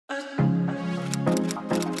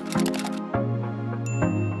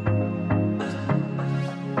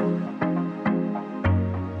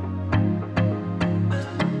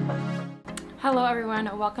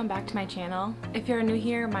welcome back to my channel. If you're new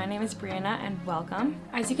here, my name is Breanna and welcome.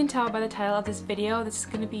 As you can tell by the title of this video, this is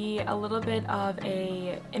going to be a little bit of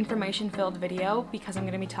a information-filled video because I'm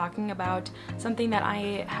going to be talking about something that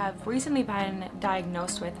I have recently been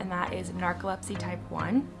diagnosed with, and that is narcolepsy type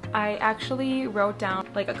 1. I actually wrote down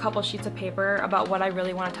like a couple sheets of paper about what I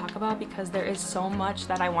really want to talk about because there is so much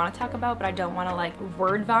that I want to talk about, but I don't want to like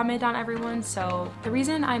word vomit on everyone. So the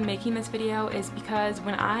reason I'm making this video is because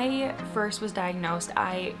when I first was diagnosed,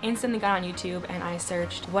 I instantly got on YouTube and I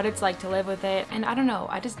searched what it's like to live with it, and I don't know,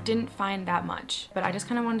 I just didn't find that much. But I just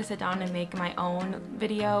kind of wanted to sit down and make my own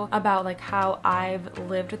video about like how I've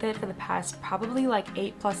lived with it for the past probably like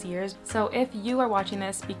 8+ years. So if you are watching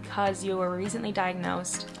this because you were recently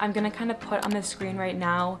diagnosed, I'm gonna kind of put on the screen right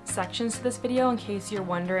now sections to this video in case you're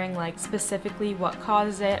wondering like specifically what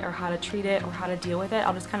causes it or how to treat it or how to deal with it.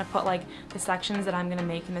 I'll just kind of put like the sections that I'm gonna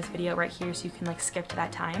make in this video right here so you can like skip to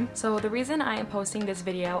that time. So the reason I am posting this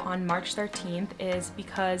video on March 13th is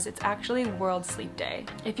because it's actually World Sleep Day.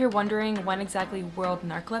 If you're wondering when exactly World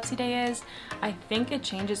Narcolepsy Day is, I think it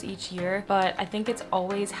changes each year, but I think it's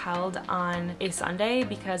always held on a Sunday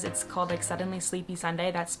because it's called like Suddenly Sleepy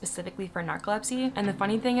Sunday. That's specifically for narcolepsy. And the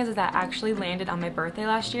funny thing is that actually landed on my birthday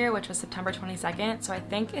last year, which was September 22nd. So I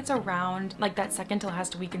think it's around like that second to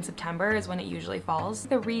last week in September is when it usually falls.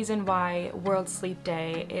 The reason why World Sleep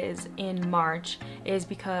Day is in March is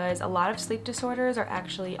because a lot of sleep disorders are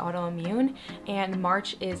actually autoimmune, and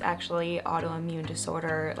March is actually autoimmune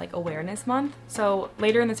disorder like awareness month. So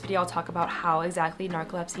later in this video I'll talk about how exactly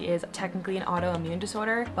narcolepsy is technically an autoimmune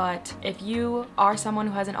disorder, but if you are someone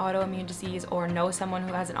who has an autoimmune disease or know someone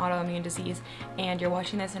who has an autoimmune disease and you're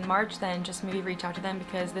watching this in March, then just maybe reach out to them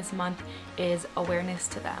because this month is awareness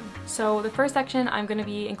to them. So the first section I'm going to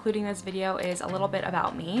be including in this video is a little bit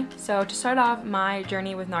about me. So to start off my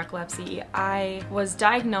journey with narcolepsy, I was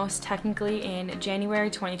diagnosed technically in January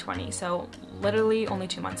 2020, so literally only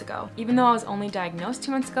 2 months ago. Even though I was only diagnosed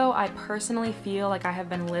 2 months ago, I personally feel like I have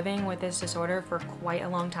been living with this disorder for quite a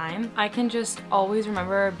long time. I can just always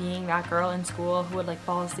remember being that girl in school who would like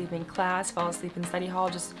fall asleep in class, fall asleep in study hall,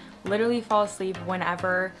 just literally fall asleep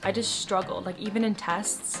whenever. I just struggled, like even in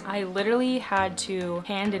tests. I literally had to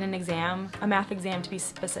hand in an exam, a math exam to be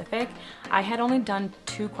specific. I had only done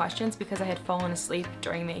 2 questions because I had fallen asleep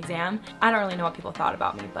during the exam. I don't really know what people thought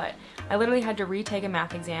about me, but I literally had to retake a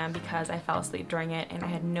math exam because I fell asleep during it and I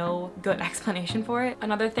had no good explanation for it.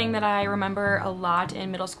 Another thing that I remember a lot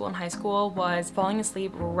in middle school and high school was falling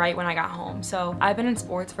asleep right when I got home. So I've been in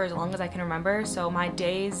sports for as long as I can remember, so my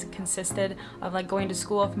days consisted of like going to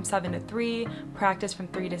school from 7 to 3, practice from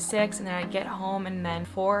 3 to 6, and then I'd get home, and then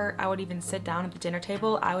before I would even sit down at the dinner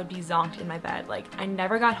table, I would be zonked in my bed. Like I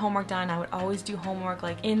never got homework done. I would always do homework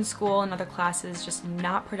like in school and other classes, just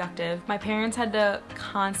not productive. My parents had to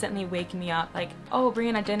constantly wake me up like, oh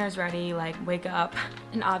Breanna, dinner's ready, like wake up.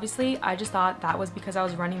 And obviously I just thought that was because I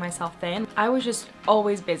was running myself thin. I was just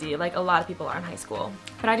always busy like a lot of people are in high school,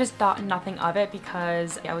 but I just thought nothing of it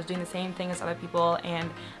because I was doing the same thing as other people, and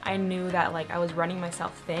I knew that like I was running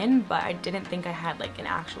myself thin, but I didn't think I had like an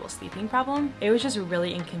actual sleeping problem. It was just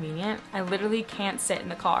really inconvenient. I literally can't sit in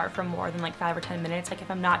the car for more than like 5 or 10 minutes. Like if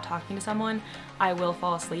I'm not talking to someone, I will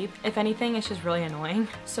fall asleep. If anything, it's just really annoying.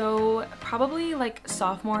 So probably like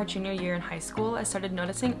sophomore, junior year in high school, I started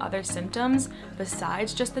noticing other symptoms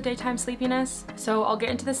besides just the daytime sleepiness. So I'll get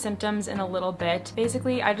into the symptoms in a little bit.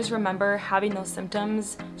 Basically, I just remember having those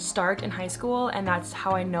symptoms start in high school, and that's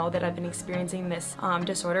how I know that I've been experiencing this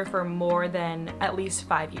disorder for more than at least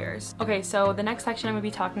 5 years. Okay, so the next section I'm going to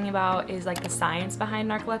be talking about is like the science behind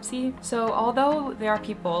narcolepsy. So although there are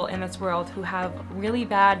people in this world who have really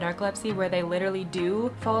bad narcolepsy where they literally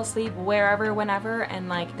do fall asleep wherever, whenever, and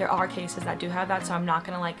like there are cases that do have that, so I'm not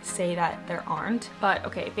gonna like say that there aren't. But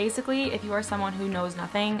okay, basically if you are someone who knows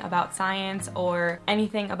nothing about science or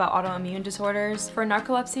anything about autoimmune disorders, for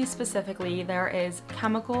narcolepsy specifically, there is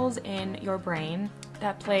chemicals in your brain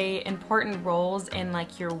that play important roles in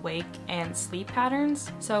like your wake and sleep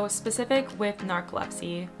patterns. So specific with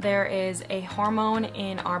narcolepsy, there is a hormone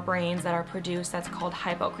in our brains that are produced that's called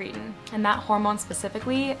hypocretin. And that hormone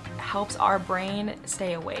specifically helps our brain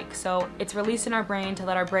stay awake. So it's released in our brain to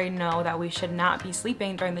let our brain know that we should not be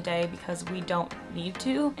sleeping during the day because we don't need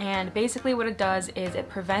to. And basically what it does is it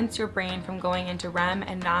prevents your brain from going into REM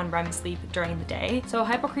and non-REM sleep during the day. So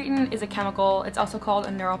hypocretin is a chemical. It's also called a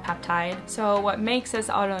neuropeptide. So what makes this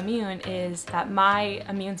autoimmune is that my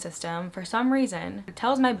immune system, for some reason,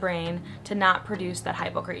 tells my brain to not produce that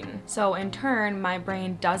hypocretin. So in turn, my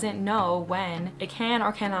brain doesn't know when it can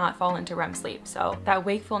or cannot fall into REM sleep. So that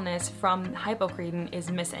wakefulness from hypocretin is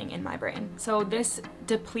missing in my brain. So this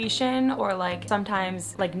depletion, or like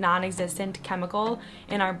sometimes like non-existent chemical chemical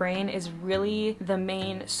in our brain is really the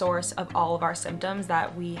main source of all of our symptoms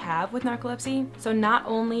that we have with narcolepsy. So not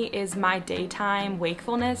only is my daytime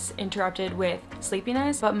wakefulness interrupted with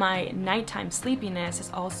sleepiness, but my nighttime sleepiness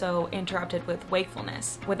is also interrupted with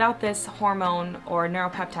wakefulness. Without this hormone or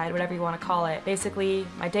neuropeptide, whatever you want to call it, basically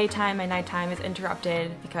my daytime, my nighttime is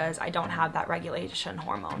interrupted because I don't have that regulation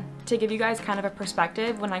hormone. To give you guys kind of a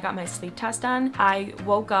perspective, when I got my sleep test done, I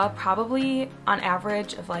woke up probably on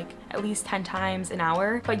average of like at least 10 times an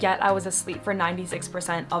hour, but yet I was asleep for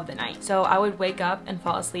 96% of the night. So I would wake up and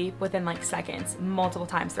fall asleep within like seconds, multiple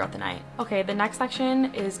times throughout the night. Okay, the next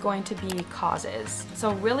section is going to be causes.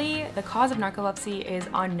 So really, the cause of narcolepsy is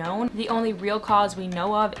unknown. The only real cause we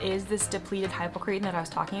know of is this depleted hypocretin that I was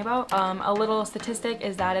talking about. A little statistic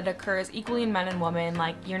is that it occurs equally in men and women.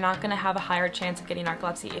 Like, you're not gonna have a higher chance of getting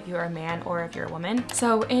narcolepsy if you're a man or if you're a woman.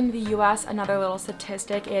 So in the US, another little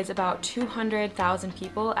statistic is about 200,000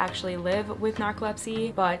 people actually live with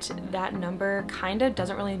narcolepsy, but that number kind of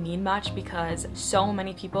doesn't really mean much because so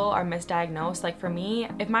many people are misdiagnosed. Like for me,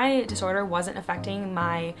 if my disorder wasn't affecting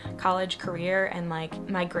my college career and like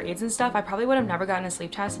my grades and stuff, I probably would have never gotten a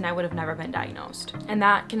sleep test and I would have never been diagnosed. And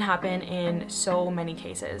that can happen in so many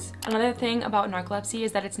cases. Another thing about narcolepsy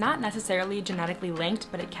is that it's not necessarily genetically linked,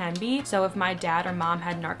 but it can be. So if my dad or mom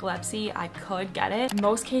had narcolepsy, I could get it.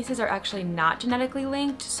 Most cases are actually not genetically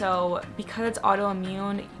linked, so because it's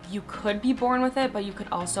autoimmune, you could be born with it, but you could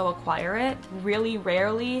also acquire it. Really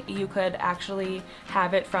rarely, you could actually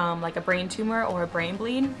have it from like a brain tumor or a brain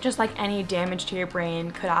bleed. Just like any damage to your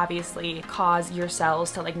brain could obviously cause your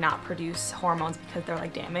cells to like not produce hormones because they're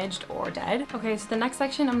like damaged or dead. Okay, so the next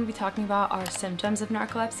section I'm gonna be talking about are symptoms of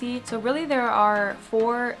narcolepsy. So really there are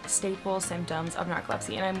 4 staple symptoms of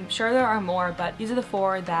narcolepsy, and I'm sure there are more, but these are the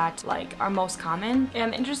 4 that like are most common.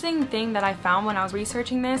 And the interesting thing that I found when I was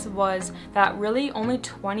researching this was that really only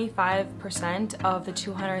 25% of the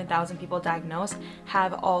 200,000 people diagnosed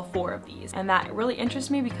have all 4 of these. And that really interests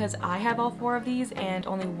me because I have all 4 of these and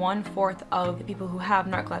only 1/4 of the people who have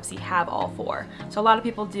narcolepsy have all 4. So a lot of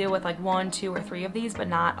people deal with like 1, 2, or 3 of these, but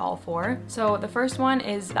not all 4. So the first one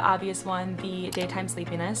is the obvious one, the daytime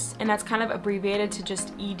sleepiness. And that's kind of abbreviated to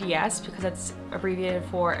just EDS because it's abbreviated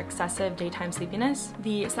for excessive daytime sleepiness.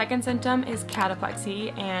 The second symptom is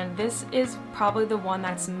cataplexy, and this is probably the one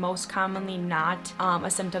that's most commonly not a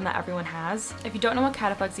symptom that everyone has. If you don't know what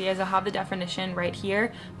cataplexy is, I'll have the definition right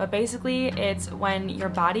here, but basically it's when your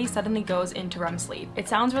body suddenly goes into REM sleep. It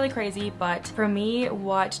sounds really crazy, but for me,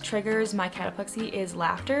 what triggers my cataplexy is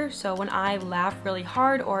laughter. So when I laugh really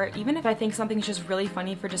hard, or even if I think something's just really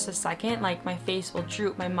funny for just a second, like my face will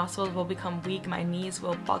droop, my muscles will become weak, my knees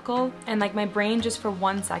will buckle, and like my brain just for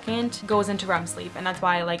 1 second goes into REM sleep, and that's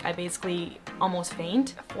why like I basically almost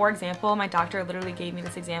faint. For example, my doctor literally gave me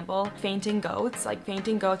this example, fainting goats. Like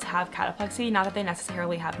fainting goats have cataplexy, not that they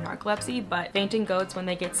necessarily have narcolepsy, but fainting goats, when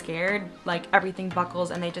they get scared, like everything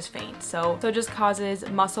buckles and they just faint. So it just causes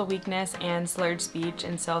muscle weakness and slurred speech,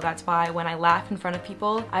 and so that's why when I laugh in front of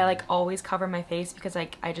people, I like always cover my face because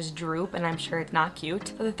like I just droop and I'm sure it's not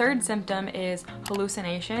cute. So the third symptom is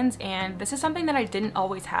hallucinations, and this is something that I didn't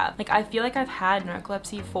always have. Like I feel like I've had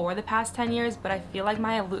narcolepsy for the past 10 years, but I feel like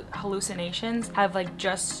my hallucinations have like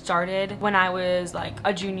just started when I was like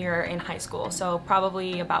a junior in high school, so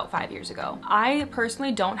probably about 5 years ago. I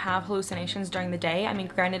personally don't have hallucinations during the day. I mean,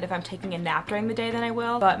 granted, if I'm taking a nap during the day then I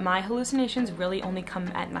will, but my hallucinations really only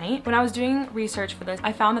come at night. When I was doing research for this,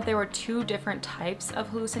 I found that there were 2 different types of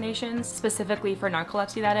hallucinations, specifically for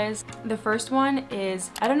narcolepsy that is. The first one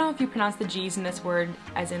is, I don't know if you pronounce the G's in this word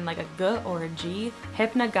as in like a G or a G,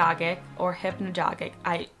 hypnagogic or hypnagogic.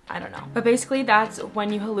 I don't know. But basically that's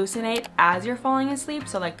when you hallucinate as you're falling asleep.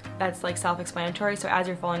 So like that's like self-explanatory. So as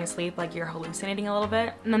you're falling asleep, like you're hallucinating a little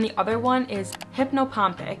bit. And then the other one is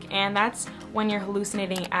hypnopompic, and that's when you're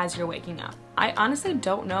hallucinating as you're waking up. I honestly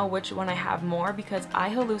don't know which one I have more because I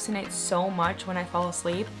hallucinate so much when I fall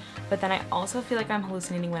asleep, but then I also feel like I'm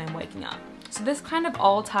hallucinating when I'm waking up. So this kind of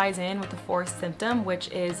all ties in with the 4th symptom, which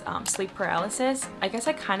is sleep paralysis. I guess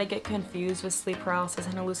I kind of get confused with sleep paralysis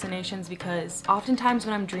and hallucinations because oftentimes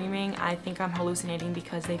when I'm dreaming, I think I'm hallucinating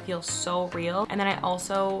because they feel so real. And then I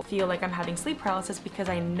also feel like I'm having sleep paralysis because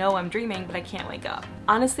I know I'm dreaming, but I can't wake up.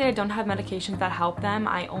 Honestly, I don't have medications that help them.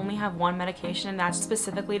 I only have one medication, and that's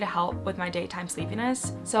specifically to help with my daytime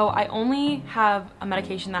sleepiness. So I only have a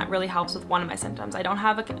medication that really helps with one of my symptoms. I don't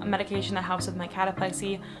have a medication that helps with my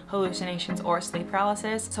cataplexy, hallucinations, symptoms or sleep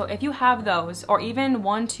paralysis. So if you have those, or even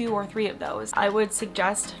 1, 2, or 3 of those, I would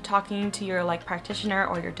suggest talking to your practitioner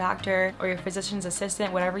or your doctor or your physician's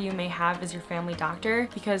assistant, whatever you may have as your family doctor,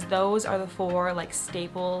 because those are the 4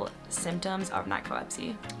 staple symptoms of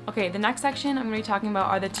narcolepsy. Okay, the next section I'm going to be talking about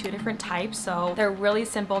are the 2 different types. So they're really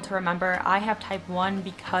simple to remember. I have type 1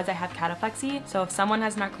 because I have cataplexy. So if someone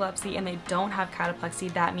has narcolepsy and they don't have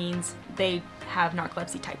cataplexy, that means they have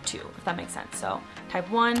narcolepsy type 2, if that makes sense. So type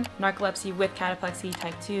 1, narcolepsy with cataplexy.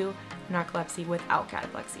 Type 2, narcolepsy without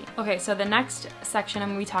cataplexy. Okay, so the next section I'm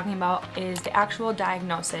going to be talking about is the actual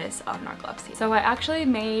diagnosis of narcolepsy. So I actually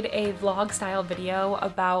made a vlog style video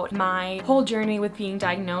about my whole journey with being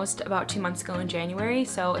diagnosed about 2 months ago in January.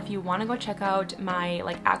 So if you want to go check out my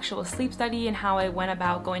actual sleep study and how I went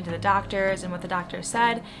about going to the doctors and what the doctor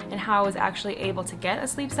said and how I was actually able to get a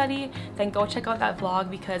sleep study, then go check out that vlog,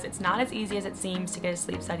 because it's not as easy as it seems to get a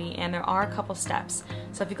sleep study, and there are a couple steps.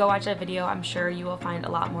 So if you go watch that video, I'm sure you will find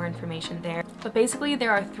a lot more information there. But basically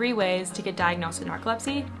there are 3 ways to get diagnosed with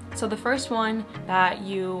narcolepsy. So the first one that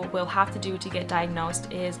you will have to do to get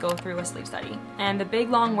diagnosed is go through a sleep study. And the big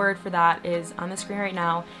long word for that is on the screen right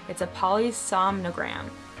now. It's a polysomnogram.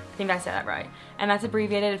 I think I said that right. And that's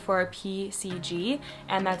abbreviated for a PCG,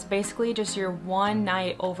 and that's basically just your 1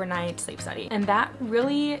 night overnight sleep study. And that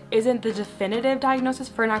really isn't the definitive diagnosis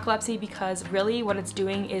for narcolepsy, because really what it's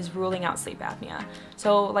doing is ruling out sleep apnea.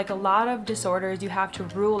 So like a lot of disorders, you have to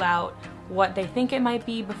rule out what they think it might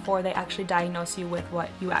be before they actually diagnose you with what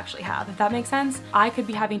you actually have, if that makes sense. I could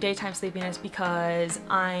be having daytime sleepiness because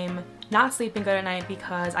I'm not sleeping good at night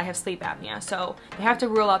because I have sleep apnea. So they have to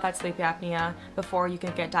rule out that sleep apnea before you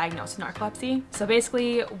can get diagnosed with narcolepsy. So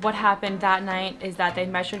basically what happened that night is that they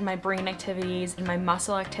measured my brain activities and my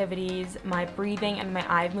muscle activities, my breathing and my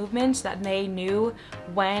eye movements, that they knew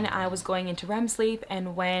when I was going into REM sleep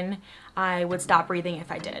and when I would stop breathing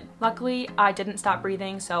if I did. Luckily, I didn't stop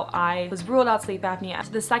breathing, so I was ruled out sleep apnea.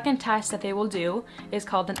 So the second test that they will do is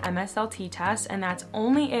called an MSLT test, and that's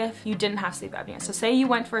only if you didn't have sleep apnea. So say you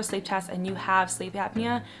went for a sleep test and you have sleep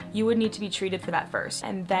apnea, you would need to be treated for that first,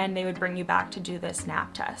 and then they would bring you back to do this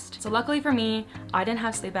NAP test. So luckily for me, I didn't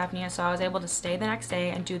have sleep apnea, so I was able to stay the next day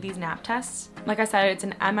and do these NAP tests. Like I said, it's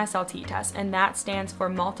an MSLT test, and that stands for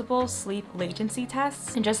multiple sleep latency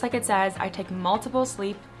tests. And just like it says, I take multiple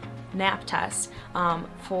sleep NAP test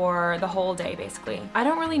for the whole day basically. I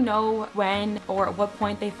don't really know when or at what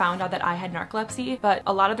point they found out that I had narcolepsy, but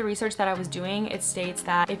a lot of the research that I was doing, it states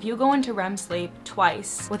that if you go into REM sleep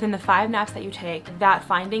twice within the 5 naps that you take, that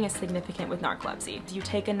finding is significant with narcolepsy. You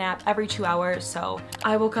take a nap every 2 hours, so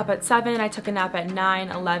I woke up at 7, I took a nap at 9,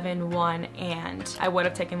 11, 1, and I would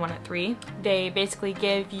have taken one at 3. They basically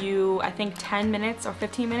give you, I think, 10 minutes or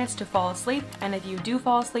 15 minutes to fall asleep, and if you do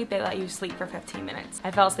fall asleep, they let you sleep for 15 minutes.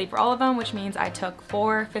 I fell asleep for all of them, which means I took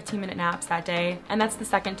 4 15-minute naps that day, and that's the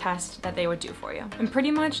second test that they would do for you. And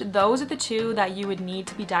pretty much those are the 2 that you would need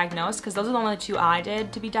to be diagnosed, because those are the only 2 I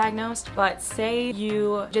did to be diagnosed. But say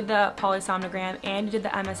you did the polysomnogram and you did the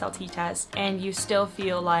MSLT test and you still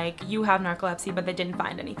feel like you have narcolepsy but they didn't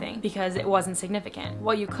find anything because it wasn't significant.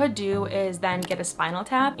 What you could do is then get a spinal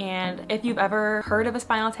tap, and if you've ever heard of a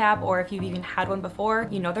spinal tap or if you've even had one before,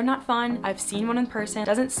 you know they're not fun. I've seen one in person. It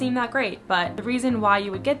doesn't seem that great, but the reason why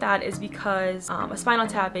you would get that is because a spinal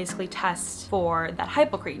tap basically tests for that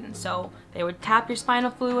hypocretin. So they would tap your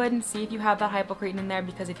spinal fluid and see if you have that hypocretin in there,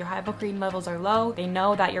 because if your hypocretin levels are low, they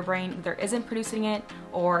know that your brain either isn't producing it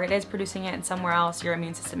or it is producing it and somewhere else your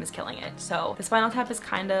immune system is killing it. So the spinal tap is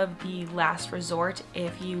kind of the last resort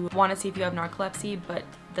if you want to see if you have narcolepsy but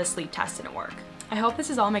the sleep test didn't work. I hope this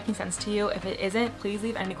is all making sense to you. If it isn't, please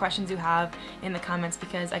leave any questions you have in the comments,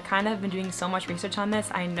 because I kind of have been doing so much research on this,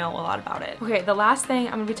 I know a lot about it. Okay, the last thing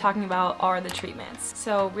I'm gonna be talking about are the treatments.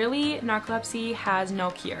 So really, narcolepsy has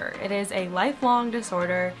no cure. It is a lifelong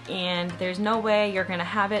disorder, and there's no way you're gonna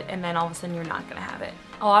have it and then all of a sudden you're not gonna have it.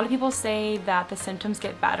 A lot of people say that the symptoms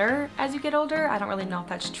get better as you get older. I don't really know if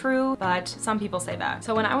that's true, but some people say that.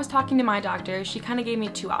 So when I was talking to my doctor, she kind of gave me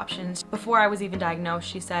 2 options. Before I was even diagnosed,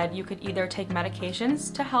 she said you could either take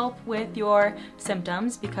medications to help with your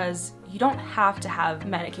symptoms, because you don't have to have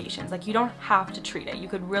medications. Like, you don't have to treat it. You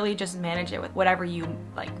could really just manage it with whatever you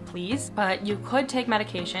please. But you could take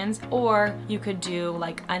medications, or you could do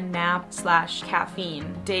like a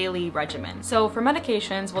nap/caffeine daily regimen. So for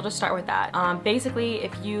medications, we'll just start with that. Basically,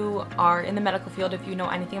 if you are in the medical field, if you know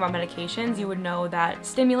anything about medications, you would know that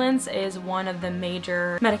stimulants is one of the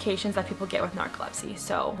major medications that people get with narcolepsy.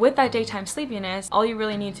 So with that daytime sleepiness, all you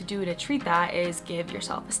really need to do to treat that is give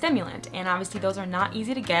yourself a stimulant. And obviously those are not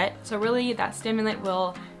easy to get. So really that stimulant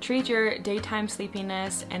will treat your daytime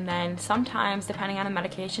sleepiness, and then sometimes, depending on the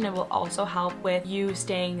medication, it will also help with you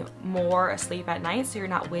staying more asleep at night so you're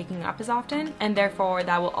not waking up as often, and therefore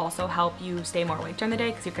that will also help you stay more awake during the day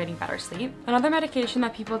because you're getting better sleep. Another medication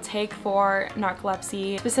that people take for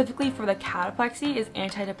narcolepsy, specifically for the cataplexy, is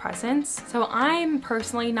antidepressants. So I'm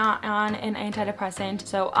personally not on an antidepressant,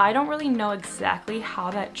 so I don't really know exactly how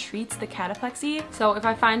that treats the cataplexy. So if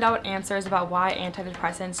I find out answers about why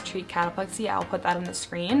antidepressants treat cataplexy, I'll put that on the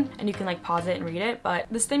screen and you can like pause it and read it. But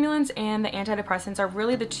the stimulants and the antidepressants are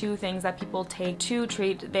really the two things that people take to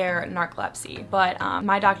treat their narcolepsy. But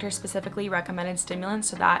my doctor specifically recommended stimulants,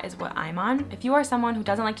 so that is what I'm on. If you are someone who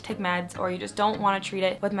doesn't like to take meds, or you just don't want to treat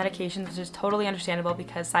it with medications, which is totally understandable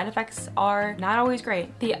because side effects are not always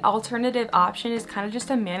great, the alternative option is kind of just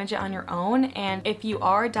to manage it on your own. And if you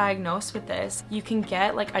are diagnosed with this, you can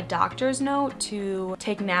get like a doctor's note to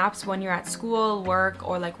take naps when you're at school, work,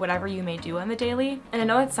 or like whatever you may do on the daily. And I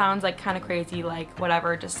know it sounds like kind of crazy, like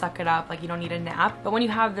whatever, just suck it up, like you don't need a nap. But when you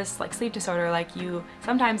have this like sleep disorder, like you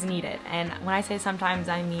sometimes need it. And when I say sometimes,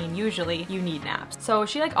 I mean usually you need naps. So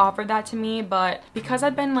she like offered that to me, but because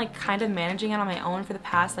I've been like kind of managing it on my own for the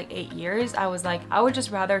past like 8 years, I was like, I would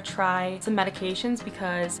just rather try some medications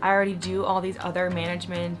because I already do all these other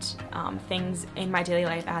management things in my daily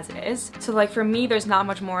life as it is. So like for me, there's not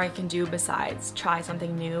much more I can do besides try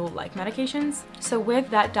something new like medications. So with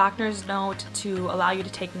that doctor's note to allow you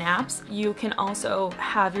to take naps, you can also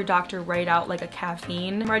have your doctor write out like a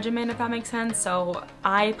caffeine regimen, if that makes sense. So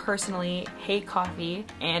I personally hate coffee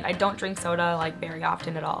and I don't drink soda like very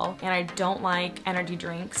often at all, and I don't like energy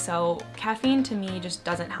drinks, so caffeine to me just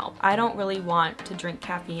doesn't help. I don't really want to drink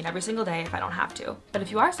caffeine every single day if I don't have to. But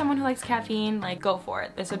if you are someone who likes caffeine, like go for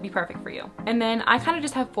it. This would be perfect for you. And then I kind of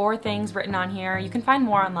just have 4 things written on here. You can find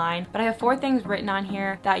more online, but I have 4 things written on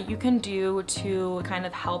here that you can do to kind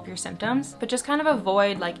of help your symptoms, but just kind of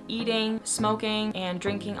avoid like eating, smoking, and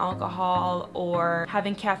drinking alcohol or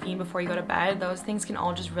having caffeine before you go to bed. Those things can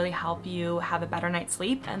all just really help you have a better night's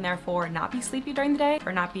sleep and therefore not be sleepy during the day,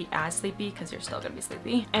 or not be as sleepy because you're still gonna be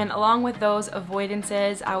sleepy. And along with those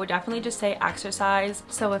avoidances, I would definitely just say exercise.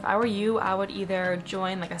 So if I were you, I would either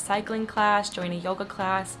join like a cycling class, join a yoga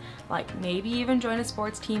class, like maybe even join a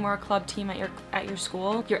sports team or a club team at your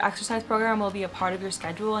school. Your exercise program will be a part of your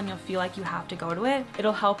schedule and you'll feel like you have to go to it.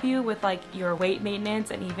 It'll help you with like your weight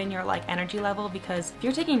maintenance and even your like energy level, because if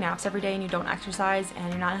you're taking naps every day and you don't exercise and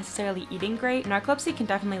you're not necessarily eating great, narcolepsy can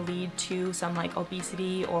definitely lead to some like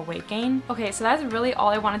obesity or weight gain. Okay, so that's really all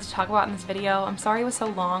I wanted to talk about in this video. I'm sorry it was so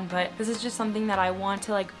long, but this is just something that I want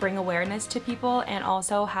to like bring awareness to people and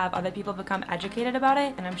also have other people become educated about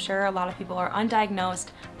it. And I'm sure a lot of people are undiagnosed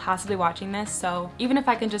possibly watching this, so even if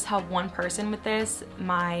I can just help one person with this,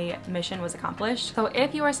 my mission was accomplished. So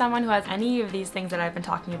if you are someone who has any of these things that I've been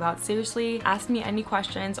talking about, seriously ask me any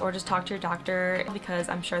questions or just talk to your doctor, because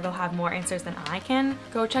I'm sure they'll have more answers than I can.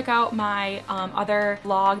 Go check out my other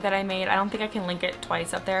vlog that I made. I don't think I can link it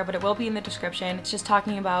twice up there, but it will be in the description. It's just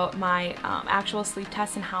talking about my actual sleep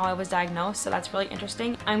test and how I was diagnosed, so that's really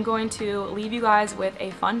interesting. I'm going to leave you guys with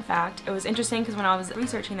a fun fact. It was interesting because when I was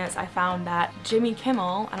researching this, I found that Jimmy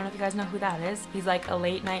Kimmel, I don't know if you guys know who that is, he's like a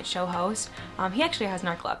late night show host. He actually has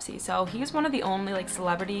narcolepsy, so he's one of the only like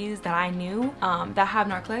celebrities that I knew that have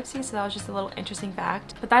narcolepsy, so that was just a little interesting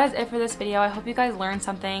fact. But that is it for this video. I hope you guys learned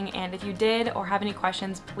something, and if you did or have any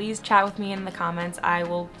questions, please chat with me in the comments. I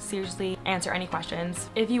will seriously answer any questions.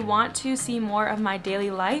 If you want to see more of my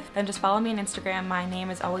daily life, then just follow me on Instagram. My name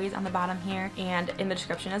is always on the bottom here and in the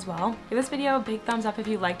description as well. Give this video a big thumbs up if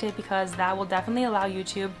you liked it, because that will definitely allow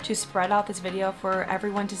YouTube to spread out this video for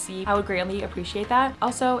everyone to see. I would greatly appreciate that.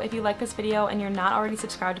 Also, if you like this video and you're not already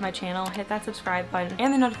subscribed to my channel, hit that subscribe button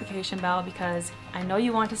and the notification bell, because I know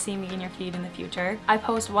you want to see me in your feed in the future. I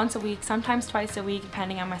post once a week, sometimes twice a week,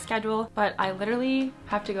 depending on my schedule, but I literally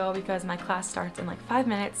have to go because my class starts in like 5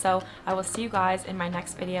 minutes, so I will see you guys in my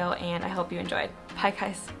next video, and I hope you enjoyed. Bye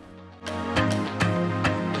guys.